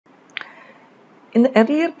In the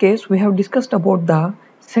earlier case, we have discussed about the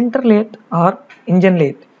center lathe or engine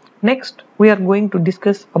lathe. Next, we are going to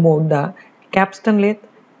discuss about the capstan lathe,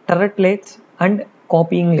 turret lathes and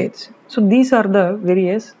copying lathes. So these are the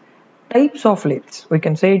various types of lathes. We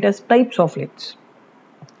can say it as types of lathes.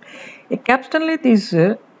 A capstan lathe is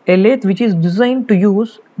a lathe which is designed to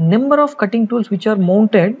use number of cutting tools which are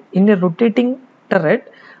mounted in a rotating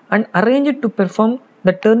turret and arranged to perform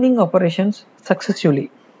the turning operations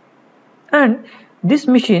successfully. And this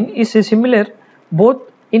machine is similar both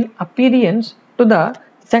in appearance to the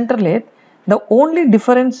center lathe. The only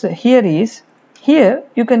difference here is, here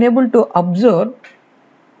you can able to observe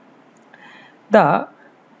the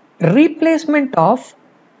replacement of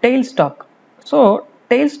tailstock. So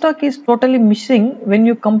tailstock is totally missing when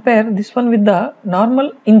you compare this one with the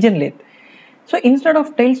normal engine lathe. So instead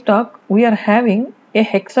of tailstock, we are having a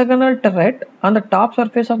hexagonal turret. On the top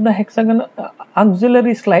surface of the hexagonal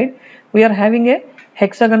auxiliary slide, we are having a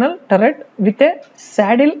hexagonal turret with a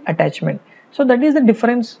saddle attachment. So that is the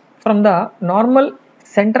difference from the normal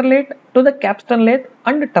center lathe to the capstan lathe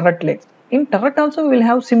and turret lathe. In turret also we will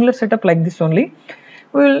have similar setup like this only.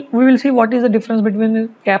 We will see what is the difference between the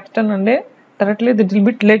capstan and a turret lathe a little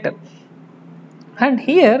bit later. And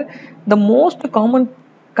here the most common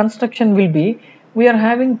construction will be, we are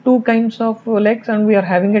having two kinds of legs and we are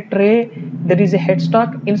having a tray. There is a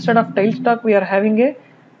headstock. Instead of tailstock, we are having a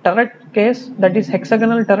turret case, that is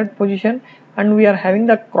hexagonal turret position, and we are having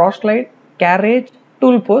the cross slide, carriage,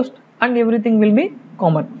 tool post, and everything will be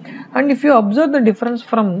common. And if you observe the difference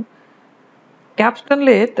from capstan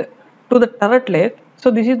lathe to the turret lathe,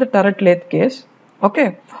 so this is the turret lathe case.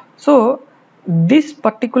 Okay, so this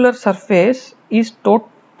particular surface is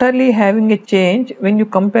totally having a change when you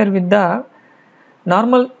compare with the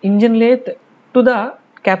normal engine lathe to the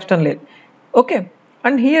capstan lathe. Okay,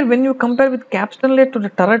 and here when you compare with capstan lathe to the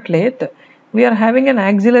turret lathe, we are having an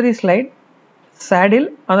auxiliary slide saddle.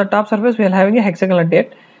 On the top surface we are having a hexagonal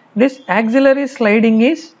turret. This auxiliary sliding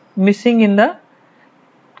is missing in the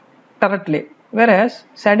turret lathe, whereas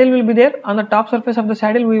saddle will be there. On the top surface of the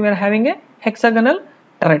saddle we were having a hexagonal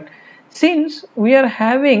turret. Since we are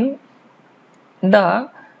having the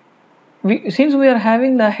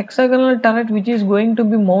hexagonal turret which is going to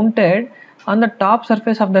be mounted on the top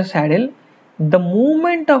surface of the saddle, the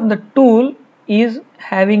movement of the tool is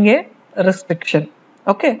having a restriction.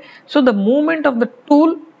 Okay, so the movement of the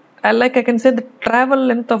tool, like I can say, the travel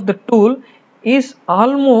length of the tool is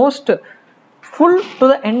almost full to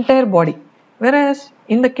the entire body, whereas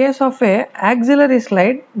in the case of a auxiliary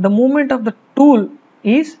slide, the movement of the tool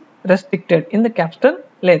is restricted in the capstan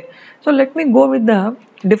lathe. So let me go with the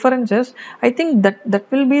differences. I think that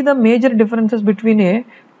will be the major differences between a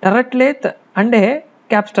turret lathe and a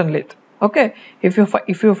capstan lathe. Okay, if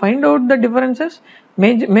you find out the differences,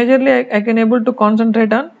 majorly I can able to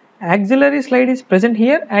concentrate on auxiliary slide is present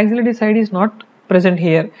here, auxiliary slide is not present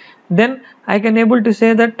here. Then I can able to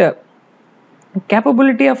say that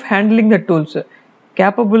capability of handling the tools, so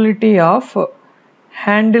capability of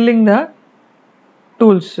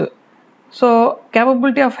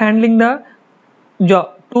handling the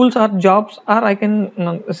tools or jobs, or I can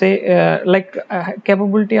say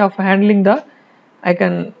capability of handling the, I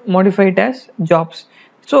can modify it as jobs.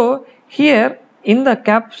 So here in the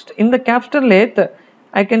capstan lathe,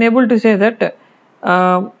 I can able to say that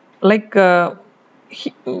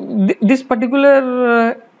this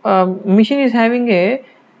particular machine is having a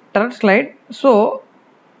turret slide, so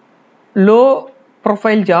low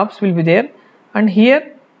profile jobs will be there, and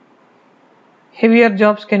here heavier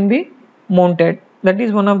jobs can be mounted. That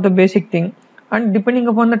is one of the basic thing. And depending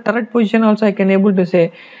upon the turret position also, I can able to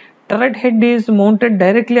say turret head is mounted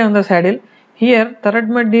directly on the saddle. Here turret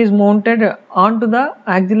head is mounted onto the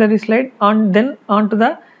auxiliary slide and then onto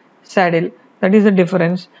the saddle. That is the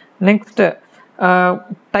difference. Next, type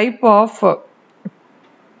of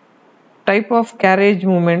carriage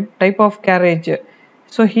movement, type of carriage.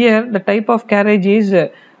 So here the type of carriage is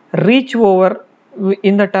reach over.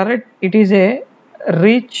 In the turret it is a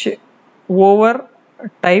reach over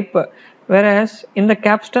type, whereas in the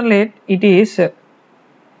capstan lathe it is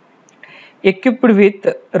equipped with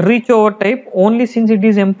reach over type only, since it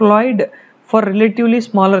is employed for relatively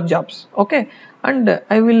smaller jobs. Okay, and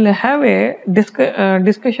I will have a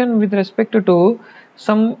discussion with respect to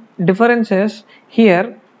some differences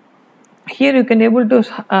here. Here you can able to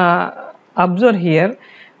observe here.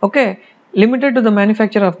 Okay, limited to the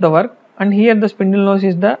manufacture of the work, and here the spindle nose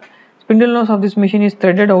of this machine is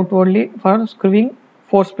threaded outwardly for screwing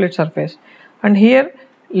 4-split surface, and here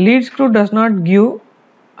lead screw does not give,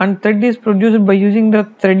 and thread is produced by using the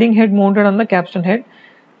threading head mounted on the capstan head.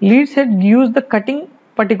 Lead head gives the cutting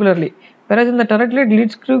particularly, whereas in the turret lathe,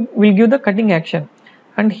 lead screw will give the cutting action.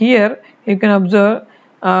 And here you can observe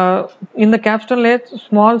in the capstan lathe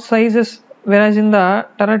small sizes, whereas in the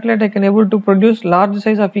turret lathe I can able to produce large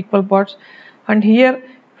size of equal parts. And here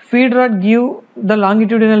feed rod give the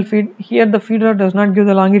longitudinal feed, here the feed rod does not give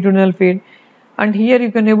the longitudinal feed. And here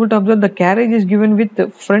you can able to observe the carriage is given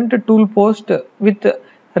with front tool post with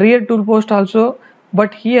rear tool post also,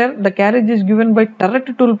 but here the carriage is given by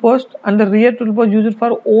turret tool post and the rear tool post used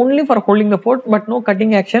for only for holding the fort, but no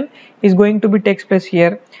cutting action is going to be takes place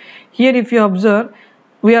here. Here if you observe,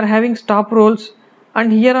 we are having stop rolls,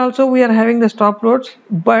 and here also we are having the stop rolls,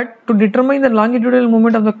 but to determine the longitudinal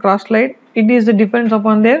movement of the cross slide, it is depends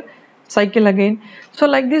upon their cycle again. So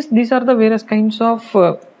like this, these are the various kinds of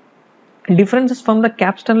differences from the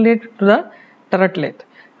capstan lathe to the turret lathe.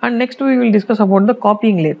 And next we will discuss about the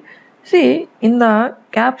copying lathe. See, in the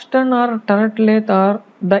capstan or turret lathe or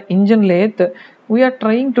the engine lathe, we are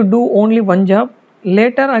trying to do only one job.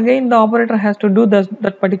 Later again the operator has to do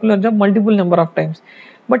that particular job multiple number of times.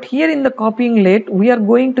 But here in the copying lathe, we are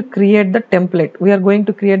going to create the template. We are going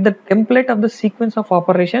to create the template of the sequence of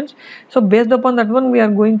operations. So based upon that one, we are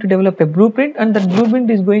going to develop a blueprint, and that blueprint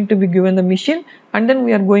is going to be given the machine, and then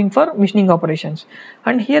we are going for machining operations.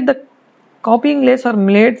 And here the copying lathes are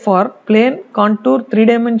made for plane, contour,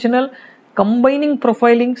 three-dimensional, combining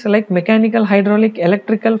profilings like mechanical, hydraulic,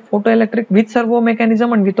 electrical, photoelectric with servo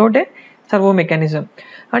mechanism and without a servo mechanism.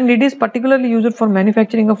 And it is particularly used for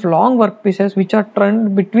manufacturing of long workpieces which are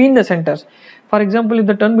turned between the centers. For example, if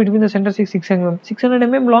the turn between the centers is 600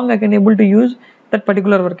 mm long, I can able to use that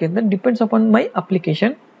particular workpiece. That depends upon my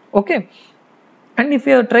application. Okay. And if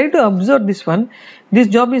you try to observe this one, this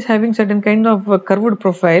job is having certain kind of curved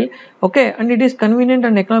profile. Okay, and it is convenient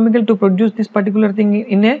and economical to produce this particular thing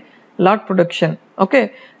in a lot production.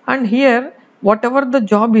 Okay, and here whatever the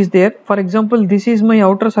job is there, for example, this is my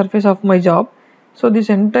outer surface of my job. So this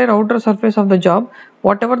entire outer surface of the job,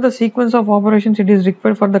 whatever the sequence of operations it is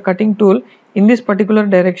required for the cutting tool in this particular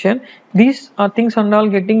direction, these are things and all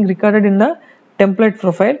getting recorded in the template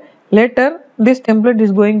profile. Later this template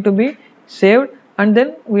is going to be saved, and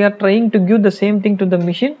then we are trying to give the same thing to the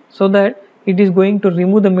machine so that it is going to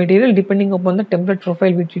remove the material depending upon the template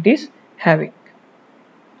profile which it is having.